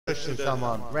pushing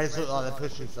someone. Reds look like they're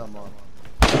pushing someone.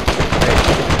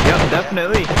 Yep,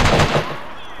 definitely.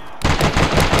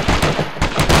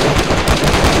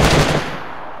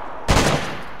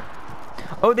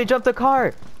 Oh, they jumped a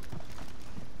car.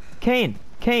 Kane,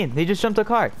 they just jumped a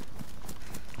car.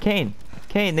 Kane,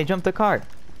 they jumped a car.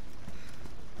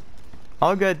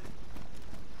 All good.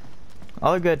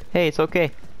 All good. Hey, it's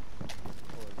okay.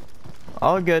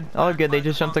 All good. They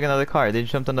just jumped like another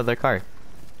car.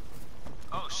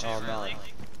 Oh shit, really?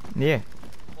 Yeah.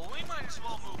 Well, we might as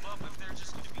well move up if they're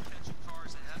just going to be catching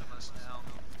cars ahead of us now.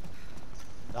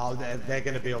 Oh, they're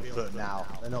going to be on foot now.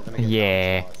 They're not going to get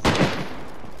Yeah.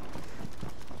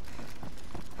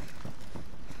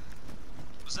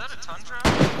 Was that a Tundra?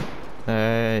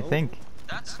 I think.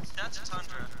 That's a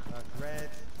Tundra. Red.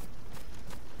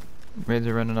 Reds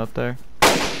are running up there.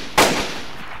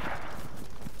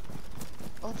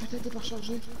 Oh putain, t'es pas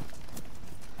rechargé.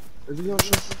 Vas-y, on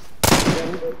chasse.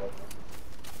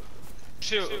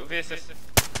 Shoot, VSS.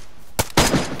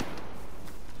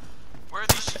 Where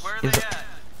are they at?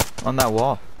 On that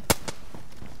wall.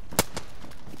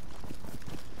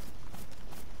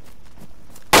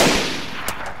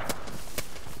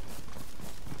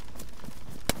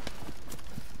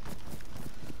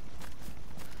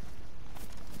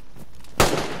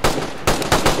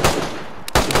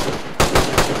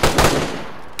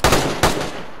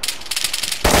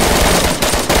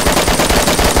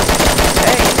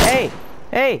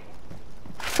 Hey!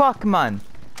 Fuck, man!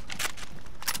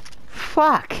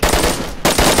 Fuck!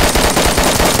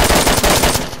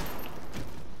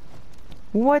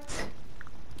 What?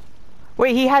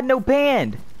 Wait, he had no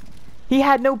band! He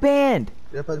had no band!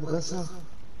 Il a pas de brassard.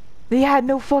 He had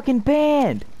no fucking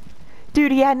band!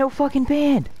 Dude, he had no fucking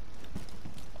band!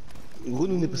 Gros,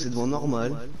 nous on est passé devant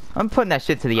normal. I'm putting that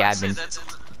shit to the admin.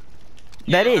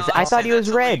 Yeah, That is, I thought he was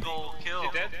red.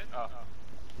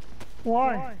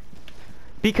 Why?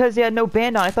 Because he had no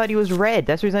band on, I thought he was red.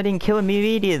 That's the reason I didn't kill him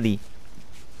immediately.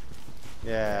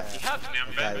 Yeah. He had an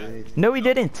embed. No, he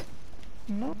didn't.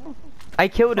 No. I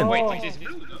killed him. Oh. Wait, he's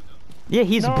blue, no? Yeah,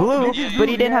 he's No, blue, this is but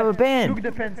he blue, didn't have a Look band.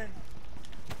 the fence.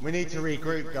 We need to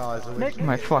regroup, guys. or we're just Oh my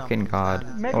gonna get fucking jumped god.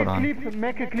 and Make Hold a on. clip.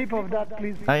 Make a clip of that,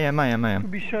 please. I am. To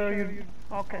be sure you.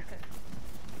 Okay.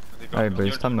 Alright, but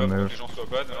it's time to move.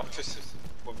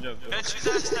 Bet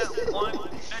you that's that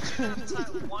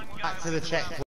one guy. Back to the checkpoint.